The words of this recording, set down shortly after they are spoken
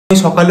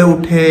সকালে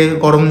উঠে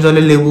গরম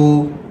জলে লেবু,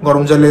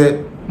 গরম জলে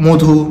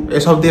মধু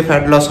এসব দিয়ে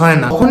ফ্যাট লস হয়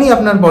না। তখনই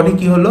আপনার বডি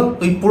কি হলো,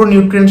 ওই পুরো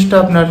নিউট্রিয়েন্টসটা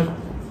আপনার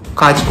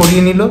কাজ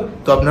করিয়ে নিল,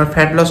 তো আপনার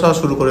ফ্যাট লস হওয়া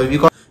শুরু করবে।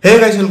 Because hey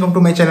guys, welcome to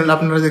my channel.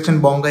 আপনারা দেখছেন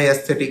বঙ্গাই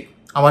অ্যাস্থেটিক।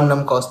 আমার নাম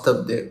কৌস্তব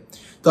দে।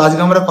 তো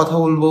আজকে আমরা কথা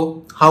বলবো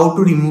how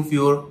to remove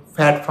your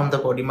fat from the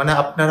body. মানে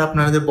আপনারা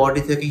আপনাদের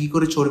বডি থেকে কি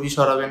করে চর্বি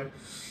সরাবেন,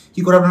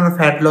 কি করে আপনারা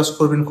ফ্যাট লস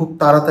করবেন খুব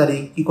তাড়াতাড়ি,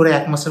 কি করে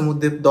 1 মাসের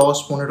মধ্যে 10,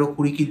 15,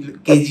 20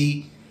 কেজি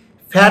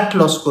ফ্যাট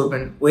লস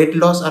করবেন। Weight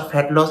loss R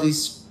fat loss is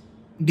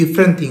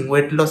different thing.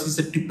 Weight loss is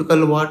a typical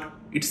word,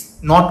 it's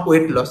not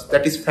weight loss,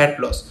 that is fat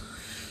loss.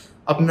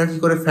 আপনারা কি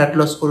করে ফ্যাট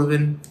লস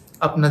করবেন,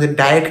 আপনাদের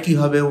ডায়েট কি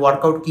হবে,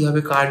 ওয়ার্কআউট কি হবে,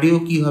 কার্ডিও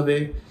কি হবে,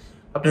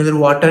 আপনাদের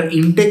ওয়াটার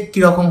ইনটেক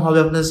কীরকম হবে,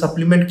 আপনাদের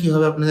সাপ্লিমেন্ট কী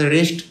হবে, আপনাদের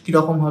রেস্ট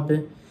কীরকম হবে,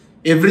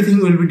 everything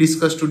will be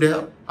discuss today.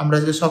 আমরা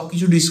যে সব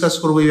কিছু ডিসকাস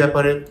করবো এই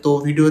ব্যাপারে। তো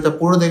ভিডিওটা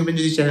পুরো দেখবেন।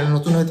 যদি চ্যানেল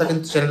নতুন হয়ে থাকেন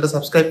তো চ্যানেলটা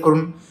সাবস্ক্রাইব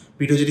করুন।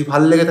 ভিডিও যদি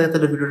ভালো লেগে থাকে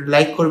তাহলে ভিডিওটা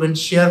লাইক করবেন,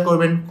 শেয়ার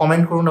করবেন,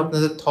 কমেন্ট করুন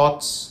আপনাদের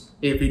থটস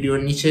এই ভিডিওর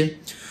নিচে।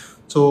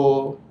 সো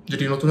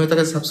যদি নতুন হয়ে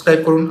থাকে সাবস্ক্রাইব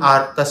করুন আর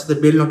তার সাথে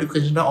বেল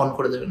নোটিফিকেশনটা অন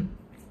করে দেবেন।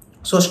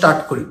 সো স্টার্ট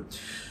করি।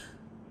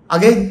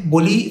 আগে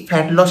বলি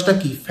ফ্যাট লসটা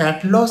কি। Fat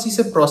loss is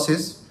a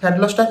process. Fat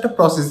লসটা একটা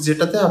প্রসেস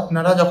যেটাতে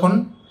আপনারা যখন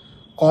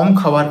কম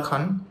খাবার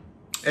খান,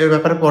 এর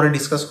ব্যাপারে পরে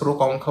ডিসকাস করবো।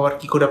 কম খাবার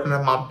কী করে আপনারা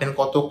মাপবেন,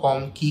 কত কম,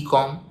 কি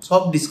কম,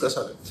 সব ডিসকাস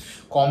হবে।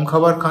 কম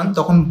খাবার খান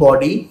তখন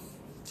বডি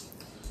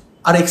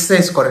আর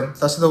এক্সারসাইজ করেন,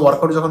 তার সাথে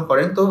ওয়ার্কআউট যখন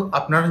করেন, তো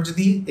আপনারা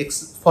যদি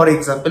ফর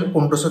এক্সাম্পল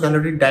 1500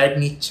 ক্যালোরির ডায়েট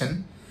নিচ্ছেন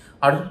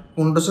আর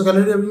 1500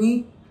 ক্যালোরি আপনি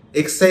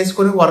এক্সারসাইজ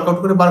করে ওয়ার্কআউট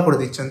করে বার করে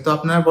দিচ্ছেন, তো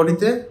আপনার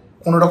বডিতে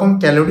কোনো রকম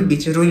ক্যালোরি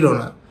বেঁচে রইল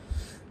না।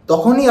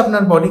 তখনই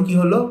আপনার বডি কি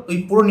হলো, ওই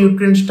পুরো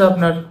নিউট্রিয়েন্টসটা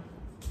আপনার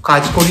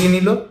কাজ করিয়ে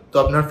নিল, তো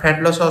আপনার ফ্যাট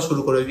লস হওয়া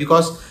শুরু করবে।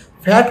 বিকজ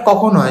ফ্যাট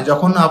কখন হয়,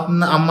 যখন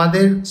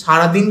আমাদের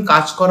সারাদিন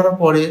কাজ করার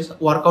পরে,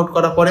 ওয়ার্কআউট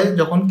করার পরে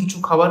যখন কিছু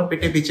খাবার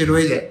পেটে বেঁচে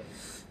রয়ে যায়,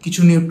 কিছু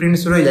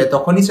নিউট্রিয়েন্টস রয়ে যায়,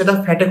 তখনই সেটা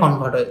ফ্যাটে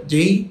কনভার্ট হয়।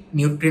 যেই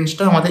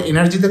নিউট্রিয়েন্টসটা আমাদের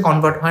এনার্জিতে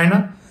কনভার্ট হয় না,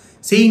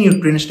 সেই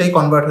নিউট্রিয়েন্টসটাই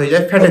কনভার্ট হয়ে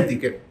যায় ফ্যাটের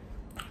দিকে।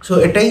 সো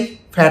এটাই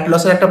ফ্যাট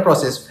লসের একটা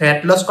প্রসেস। ফ্যাট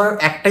লস করার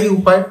একটাই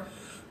উপায়,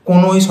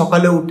 কোনো ওই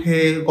সকালে উঠে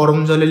গরম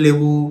জলে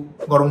লেবু,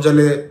 গরম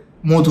জলে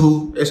মধু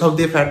এসব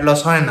দিয়ে ফ্যাট লস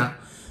হয় না।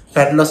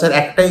 ফ্যাট লসের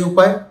একটাই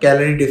উপায়,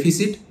 ক্যালোরি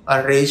ডেফিসিট আর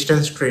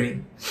রেজিস্ট্যান্স ট্রেনিং।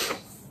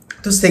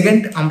 তো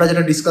সেকেন্ড আমরা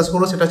যেটা ডিসকাস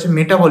করবো সেটা হচ্ছে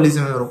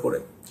মেটাবলিজমের উপরে।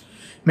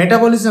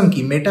 মেটাবলিজম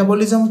কি?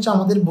 মেটাবলিজম হচ্ছে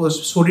আমাদের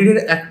শরীরের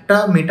একটা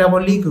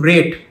মেটাবলিক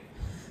রেট,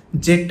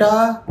 যেটা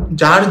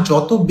যার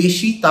যত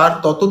বেশি তার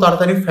তত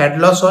তাড়াতাড়ি ফ্যাট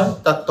লস হয়,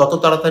 তার তত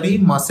তাড়াতাড়ি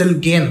মাসেল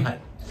গেন হয়।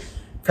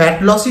 ফ্যাট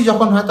লসই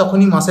যখন হয়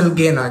তখনই মাসেল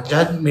গেন হয়।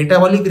 যার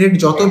মেটাবলিক রেট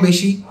যত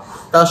বেশি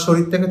তার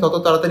শরীর থেকে তত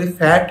তাড়াতাড়ি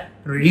ফ্যাট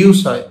রিডিউস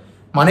হয়।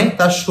 মানে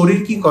তার শরীর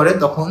কি করে,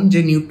 তখন যে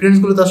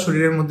নিউট্রিয়েন্টসগুলো তার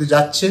শরীরের মধ্যে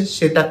যাচ্ছে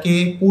সেটাকে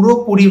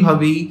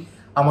পুরোপুরিভাবেই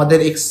আমাদের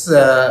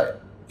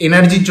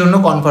এনার্জির জন্য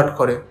কনভার্ট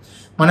করে।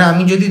 মানে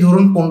আমি যদি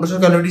ধরুন 1500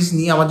 ক্যালোরিজ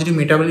নিই, আমার যদি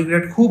মেটাবলিক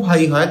রেট খুব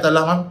হাই হয়, তাহলে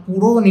আমার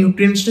পুরো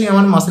নিউট্রিয়েন্টসটাই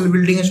আমার মাসেল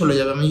বিল্ডিংয়ে চলে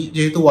যাবে। আমি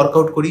যেহেতু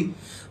ওয়ার্কআউট করি,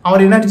 আমার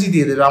এনার্জি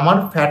দিয়ে দেবে, আমার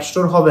ফ্যাট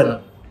স্টোর হবে না।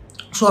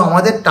 সো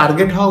আমাদের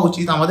টার্গেট হওয়া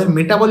উচিত আমাদের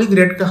মেটাবলিক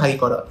রেটকে হাই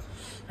করা।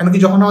 কেন কি,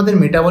 যখন আমাদের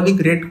মেটাবলিক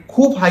রেট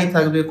খুব হাই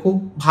থাকবে, খুব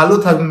ভালো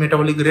থাকবে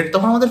মেটাবলিক রেট,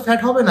 তখন আমাদের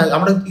ফ্যাট হবে না।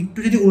 আমরা একটু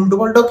যদি উল্টো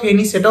পাল্টাও খেয়ে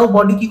নিই, সেটাও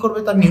বডি কি করবে,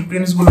 তার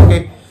নিউট্রিয়েন্টসগুলোকে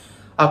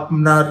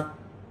আপনার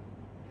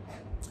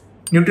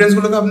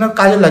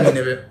কাজে লাগিয়ে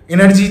নেবে,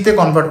 এনার্জিতে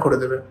কনভার্ট করে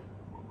দেবে।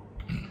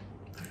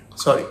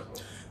 সরি।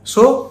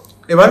 সো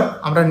এবার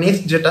আমরা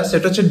নেক্সট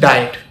সেটা হচ্ছে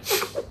ডায়েট।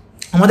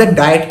 আমাদের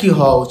ডায়েট কি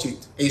হওয়া উচিত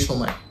এই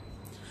সময়?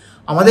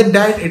 আমাদের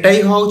ডায়েট এটাই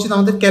হওয়া উচিত,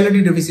 আমাদের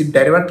ক্যালোরি ডেফিসিট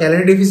ডায়েট। এবার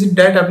ক্যালোরি ডেফিসিট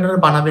ডায়েট আপনারা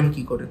বানাবেন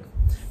কি করে?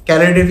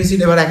 ক্যালোরি ডেফিসিট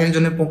এবার এক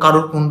একজনের,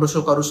 কারোর 1500,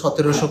 কারোর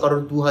 1700,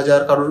 কারোর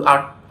 2000, কারোর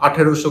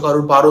 1800,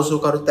 কারোর 1200,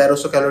 কারোর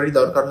 1300 ক্যালোরি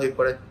দরকার হয়ে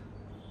পড়ে।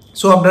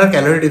 সো আপনারা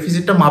ক্যালোরি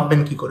ডেফিসিটটা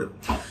মাপবেন কি করে?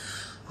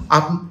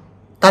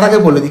 তার আগে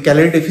বলে দিই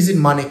ক্যালোরি ডেফিসিট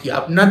মানে কি।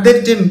 আপনাদের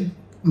যে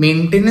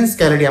মেনটেনেন্স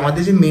ক্যালোরি,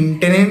 আমাদের যে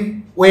মেনটেন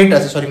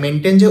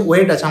যে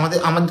ওয়েট আছে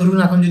আমার ধরুন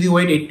এখন যদি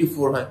ওয়েট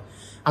 84 হয়,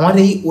 আমার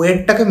এই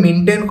ওয়েটটাকে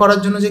মেনটেন করার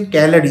জন্য যে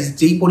ক্যালোরিজ,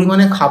 যেই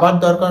পরিমাণে খাবার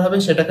দরকার হবে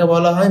সেটাকে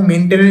বলা হয়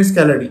মেনটেনেন্স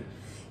ক্যালোরি।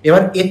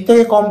 এবার এর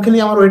থেকে কম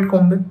খেলেই আমার ওয়েট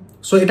কমবে।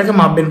 সো এটাকে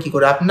মাপবেন কি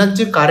করে? আপনার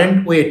যে কারেন্ট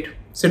ওয়েট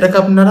সেটাকে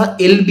আপনারা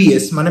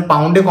LBS মানে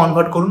পাউন্ডে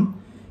কনভার্ট করুন,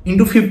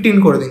 ইন্টু 15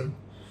 করে দিন।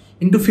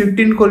 ইন্টু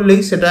 15 করলেই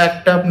সেটা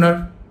একটা আপনার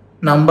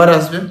নাম্বার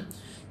আসবে।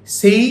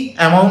 সেই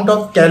অ্যামাউন্ট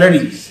অফ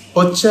ক্যালোরিজ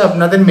হচ্ছে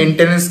আপনাদের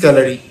মেনটেনেন্স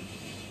ক্যালোরি।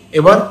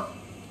 এবার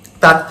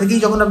তার থেকেই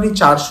যখন আপনি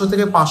 400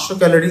 থেকে 500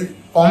 ক্যালোরি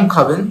কম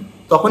খাবেন,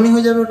 তখনই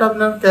হয়ে যাবে ওটা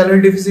আপনার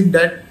calorie deficit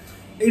diet.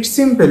 It's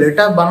simple,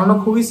 এটা বানানো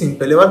খুবই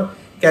সিম্পল। এবার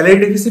ক্যালোরি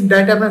ডেফিসিট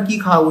ডায়েটে আপনার কি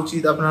খাওয়া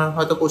উচিত? আপনার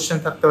হয়তো কোশ্চেন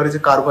থাকতে পারে যে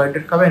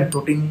কার্বোহাইড্রেট খাবেন,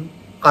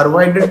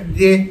 কার্বোহাইড্রেট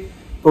দিয়ে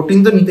প্রোটিন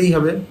তো নিতেই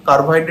হবে।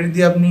 কার্বোহাইড্রেট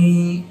দিয়ে আপনি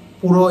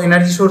পুরো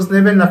এনার্জি সোর্স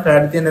নেবেন না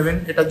ফ্যাট দিয়ে নেবেন,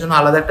 এটার জন্য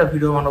আলাদা একটা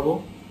ভিডিও বানাবো,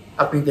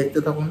 আপনি দেখতে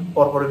থাকুন,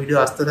 পরপর ভিডিও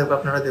আসতে থাকবে,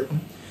 আপনারা দেখুন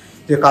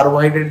যে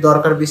কার্বোহাইড্রেট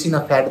দরকার বেশি না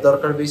ফ্যাট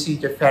দরকার বেশি,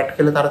 যে ফ্যাট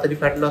খেলে তাড়াতাড়ি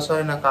ফ্যাট লস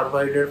হয় না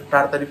কার্বোহাইড্রেট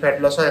তাড়াতাড়ি ফ্যাট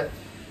লস হয়,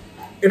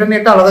 এটা নিয়ে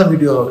একটা আলাদা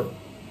ভিডিও হবে।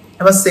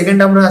 এবার সেকেন্ড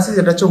আমরা আসি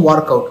যেটা হচ্ছে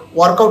ওয়ার্কআউট।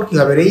 ওয়ার্কআউট কি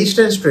হবে?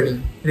 রেজিস্ট্যান্স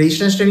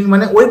ট্রেনিং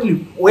মানে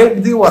ওয়েট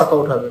দিয়ে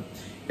ওয়ার্কআউট হবে।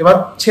 এবার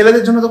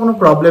ছেলেদের জন্য তো কোনো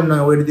প্রবলেম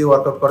নয় ওয়েট দিয়ে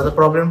ওয়ার্কআউট করা, তো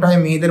প্রবলেমটা হয়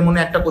মেয়েদের মনে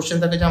একটা কোশ্চেন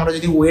থাকে যে আমরা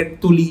যদি ওয়েট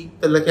তুলি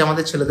তাহলে কি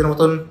আমাদের ছেলেদের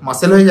মতন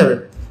মাসেল হয়ে যাবে?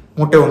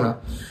 মোটেও না।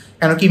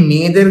 কেন কি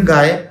মেয়েদের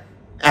গায়ে,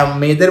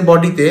 মেয়েদের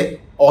বডিতে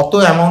অত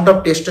অ্যামাউন্ট অফ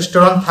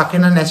টেস্টোস্টেরন থাকে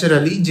না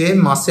ন্যাচারালি যে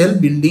মাসেল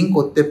বিল্ডিং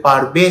করতে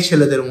পারবে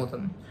ছেলেদের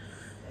মতন।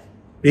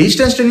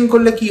 রেজিস্ট্যান্স ট্রেনিং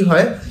করলে কি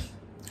হয়,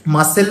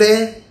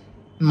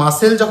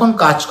 মাসেল যখন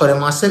কাজ করে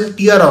মাসেল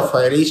টিয়ার অফ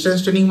হয়। রেজিস্ট্যান্স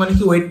ট্রেনিং মানে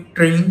কি ওয়েট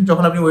ট্রেনিং,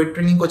 যখন আপনি ওয়েট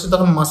ট্রেনিং করছেন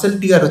তখন মাসেল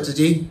টিয়ার হচ্ছে,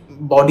 যেই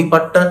বডি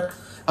পার্টটা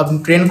আপনি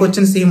ট্রেন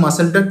করছেন সেই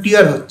মাসেলটা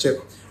টিয়ার হচ্ছে।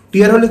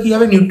 টিয়ার হলে কি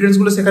হবে,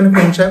 নিউট্রিয়েন্টসগুলো সেখানে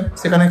পৌঁছায়,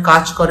 সেখানে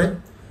কাজ করে,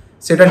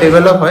 সেটা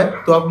ডেভেলপ হয়,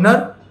 তো আপনার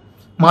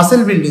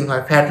মাসেল বিল্ডিং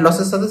হয়। ফ্যাট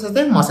লসের সাথে সাথে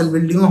মাসেল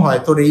বিল্ডিংও হয়।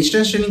 তো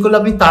রেজিস্ট্যান্স ট্রেনিং করলে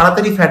আপনি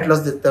তাড়াতাড়ি ফ্যাট লস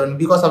দেখতে পাবেন,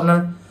 বিকজ আপনার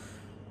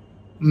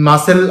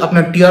মাসেল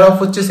আপনার টিয়ার অফ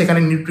হচ্ছে, সেখানে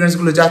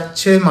নিউট্রিয়েন্টসগুলো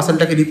যাচ্ছে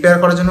মাসেলটাকে রিপেয়ার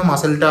করার জন্য,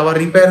 মাসেলটা আবার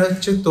রিপেয়ার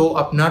হচ্ছে, তো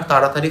আপনার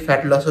তাড়াতাড়ি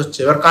ফ্যাট লস হচ্ছে।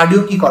 এবার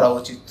কার্ডিও কি করা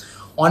উচিত?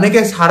 অনেকে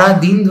সারা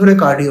দিন ধরে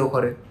কার্ডিও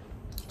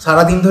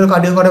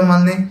করে,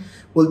 মানে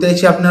বলতে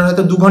চাইছি আপনার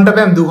হয়তো 2 ঘন্টা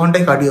ব্যায়াম 2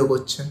 ঘন্টায় কার্ডিও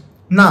করছেন।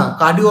 না,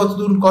 কার্ডিও অত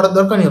দূর করার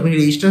দরকার নেই। আপনি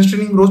রেজিস্ট্যান্স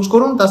ট্রেনিং রোজ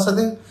করুন, তার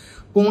সাথে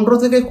 15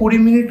 থেকে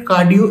 20 minute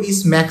cardio is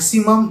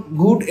maximum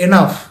good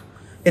enough,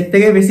 এর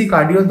থেকে বেশি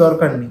কার্ডিও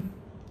দরকার নেই।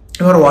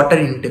 এবার water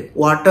intact,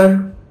 water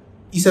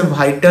is a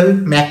vital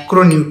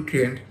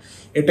macronutrient.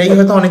 এটাই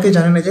হয়তো অনেকে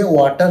জানে না যে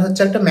ওয়াটার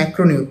হচ্ছে একটা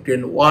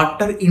macronutrient.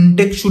 Water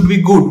intact should be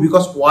good,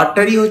 because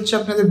ওয়াটারই হচ্ছে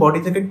আপনাদের বডি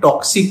থেকে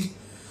টক্সিক,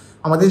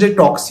 আমাদের যে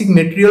টক্সিক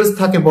মেটেরিয়ালস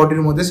থাকে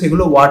বডির মধ্যে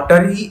সেগুলো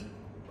ওয়াটারই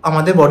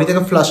আমাদের বডি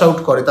থেকে ফ্লাশ আউট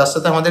করে। তার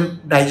সাথে আমাদের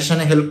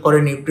ডাইজেশনে হেল্প করে,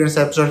 নিউট্রিয়েন্টস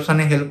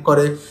অ্যাবজর্পশনে হেল্প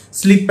করে,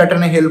 স্লিপ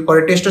প্যাটার্নে হেল্প করে,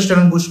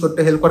 টেস্টোস্টেরন বুস্ট করতে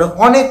হেল্প করে,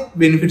 অনেক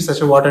বেনিফিটস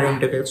আছে water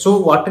ইনটেকে। So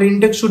water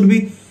intact should be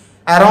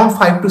around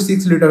 5 to 6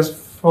 liters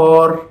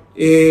for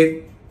a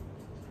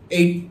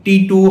 80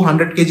 to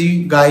 100 kg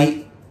guy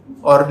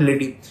or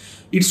lady.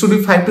 It should be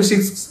 5 to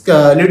 6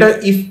 liter.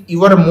 If you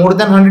are more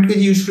than 100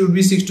 kg, you should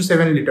be 6 to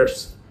 7 liters.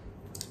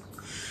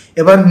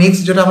 এবার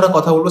next যেটা আমরা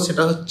কথা বলবো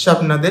সেটা হচ্ছে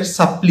আপনাদের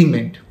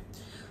supplement.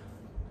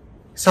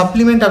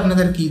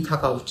 আপনাদের কি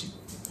থাকা উচিত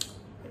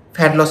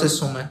ফ্যাট লসের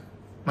সময়,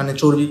 মানে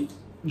চর্বি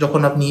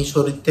যখন আপনি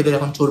শরীর থেকে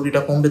যখন চর্বিটা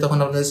কমবে তখন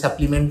আপনাদের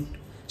সাপ্লিমেন্ট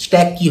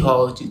স্ট্যাক কি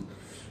হওয়া উচিত?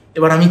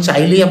 এবার আমি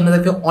চাইলেই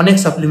আপনাদেরকে অনেক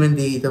সাপ্লিমেন্ট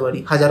দিয়ে দিতে পারি,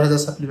 হাজার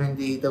সাপ্লিমেন্ট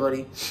দিয়ে দিতে পারি,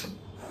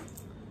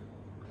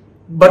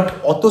 বাট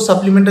অত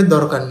সাপ্লিমেন্টের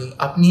দরকার নেই।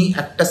 আপনি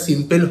একটা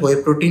সিম্পল হোয়ে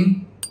প্রোটিন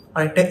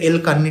আর একটা এল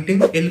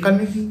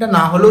কার্নিটিনটা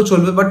না হলেও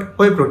চলবে, বাট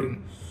হোয়ে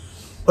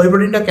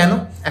প্রোটিনটা কেন?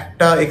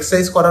 একটা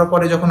এক্সারসাইজ করার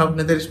পরে যখন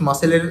আপনাদের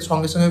মাসেলের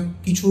সঙ্গে সঙ্গে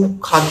কিছু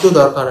খাদ্য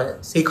দরকার হয়,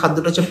 সেই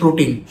খাদ্যটা হচ্ছে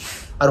প্রোটিন।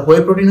 আর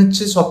হোয়ে প্রোটিন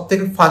হচ্ছে সব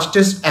থেকে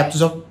ফাস্টেস্ট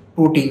অ্যাবজর্ব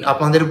প্রোটিন।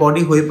 আপনাদের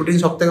বডি হোয়ে প্রোটিন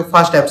সব থেকে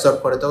ফাস্ট অ্যাবজর্ব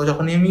করে। তো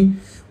যখনই আমি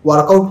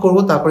ওয়ার্কআউট করবো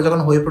তারপরে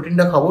যখন হোয়ে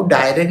প্রোটিনটা খাবো,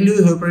 ডাইরেক্টলি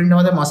ওই হোয়ে প্রোটিনটা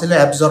আমাদের মাসেলে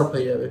অ্যাবজর্ব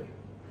হয়ে যাবে,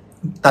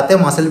 তাতে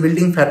মাসেল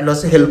বিল্ডিং ফ্যাট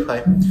লসে হেল্প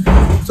হয়।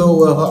 তো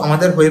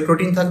আমাদের হোয়ে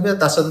প্রোটিন থাকবে,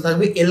 তার সাথে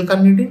থাকবে এল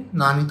কার্নিটিন,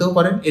 না নিতেও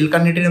পারেন। এল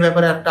কার্নিটিনের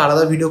ব্যাপারে একটা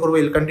আলাদা ভিডিও করবো।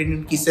 এল কার্নিটিন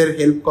কিসের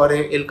হেল্প করে,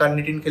 এল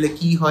কার্নিটিন খেলে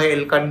কি হয়,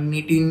 এল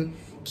কার্নিটিন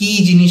কি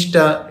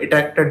জিনিসটা, এটা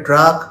একটা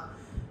ড্রাগ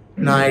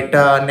না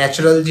এটা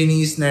ন্যাচারাল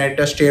জিনিস না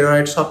এটা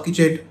স্টেরয়েড, সব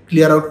কিছু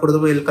ক্লিয়ার আউট করে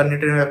দেবো এল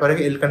কার্নিটিনের ব্যাপারে।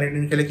 এল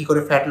কার্নিটিন খেলে কি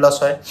করে ফ্যাট লস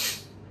হয়।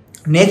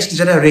 নেক্সট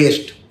যেটা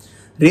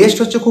রেস্ট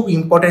হচ্ছে খুব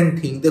ইম্পর্টেন্ট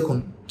থিং। দেখুন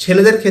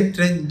ছেলেদের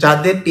ক্ষেত্রে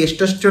যাদের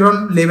টেস্টোস্টেরন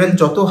লেভেল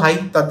যত হাই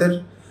তাদের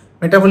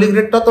মেটাবলিক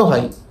রেট তত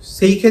হাই,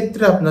 সেই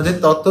ক্ষেত্রে আপনাদের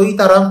ততই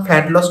তারা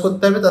ফ্যাট লস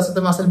করতে হবে, তার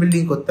সাথে মাসেল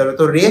বিল্ডিং করতে হবে।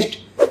 তো rest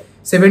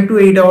 7 to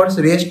 8 hours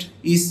rest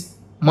is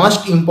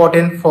must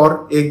important for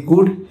a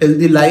good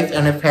healthy life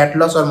and a fat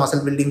loss R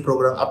muscle building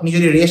programme. আপনি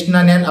যদি রেস্ট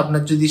না নেন,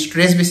 আপনার যদি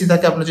স্ট্রেস বেশি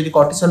থাকে, আপনার যদি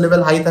কর্টিসল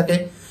লেভেল হাই থাকে,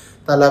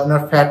 তাহলে আপনার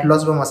ফ্যাট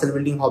লস বা মাসেল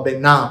বিল্ডিং হবে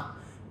না,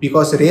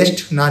 বিকজ রেস্ট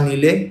না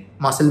নিলে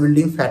মাসেল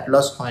বিল্ডিং ফ্যাট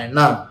লস হয়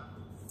না।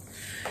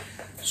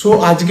 সো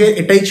আজকে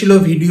এটাই ছিল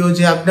ভিডিও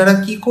যে আপনারা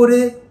কি করে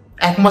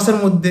 1 মাসের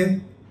মধ্যে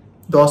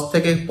 10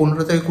 থেকে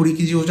 15 থেকে 20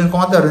 কেজি ওজন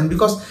কমাতে পারবেন।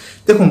 বিকজ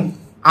দেখুন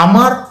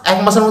আমার 1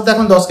 মাসের মধ্যে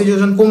এখন 10 কেজি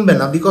ওজন কমবে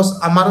না, বিকজ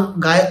আমার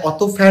গায়ে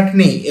অত ফ্যাট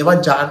নেই। এবার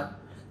যার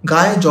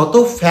গায়ে যত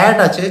ফ্যাট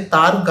আছে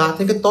তার গা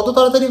থেকে তত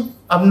তাড়াতাড়ি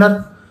আপনার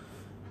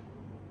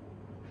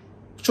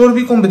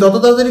চর্বি কমবে, তত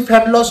তাড়াতাড়ি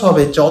ফ্যাট লস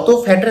হবে। যত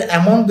ফ্যাটের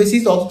অ্যামাউন্ট বেশি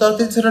তত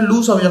তাড়াতাড়ি সেটা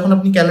লুজ হবে যখন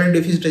আপনি ক্যালোরি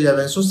ডেফিসিটে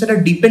যাবেন। সো সেটা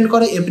ডিপেন্ড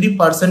করে এভরি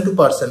পার্সন টু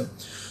পার্সন।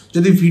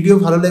 যদি ভিডিও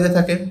ভালো লেগে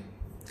থাকে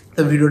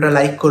তো ভিডিওটা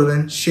লাইক করবেন,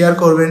 শেয়ার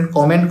করবেন,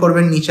 কমেন্ট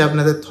করবেন নিচে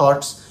আপনাদের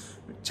থটস,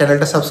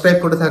 চ্যানেলটা সাবস্ক্রাইব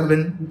করে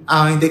থাকবেন।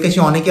 আমি দেখেছি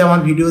অনেকে আমার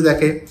ভিডিও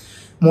দেখে,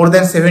 more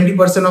than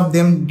 70% of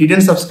them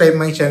didn't subscribe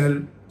my channel.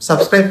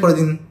 Subscribe করে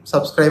দিন,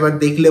 সাবস্ক্রাইবার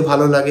দেখলে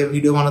ভালো লাগে,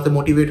 ভিডিও বানাতে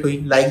মোটিভেট হই।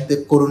 লাইক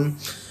করুন,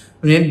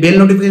 বেল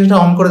নোটিফিকেশনটা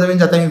অন করে দেবেন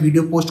যাতে আমি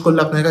ভিডিও পোস্ট করলে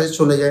আপনার কাছে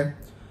চলে যায়।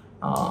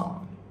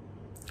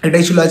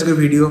 এটাই ছিল আজকের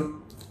ভিডিও।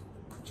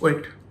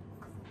 ওয়েট,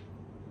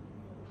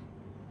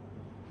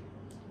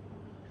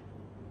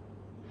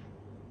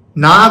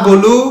 না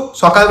গোলু,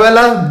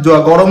 সকালবেলা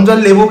গরম জল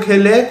লেবু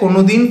খেলে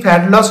কোনোদিন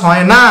ফ্যাট লস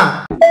হয় না।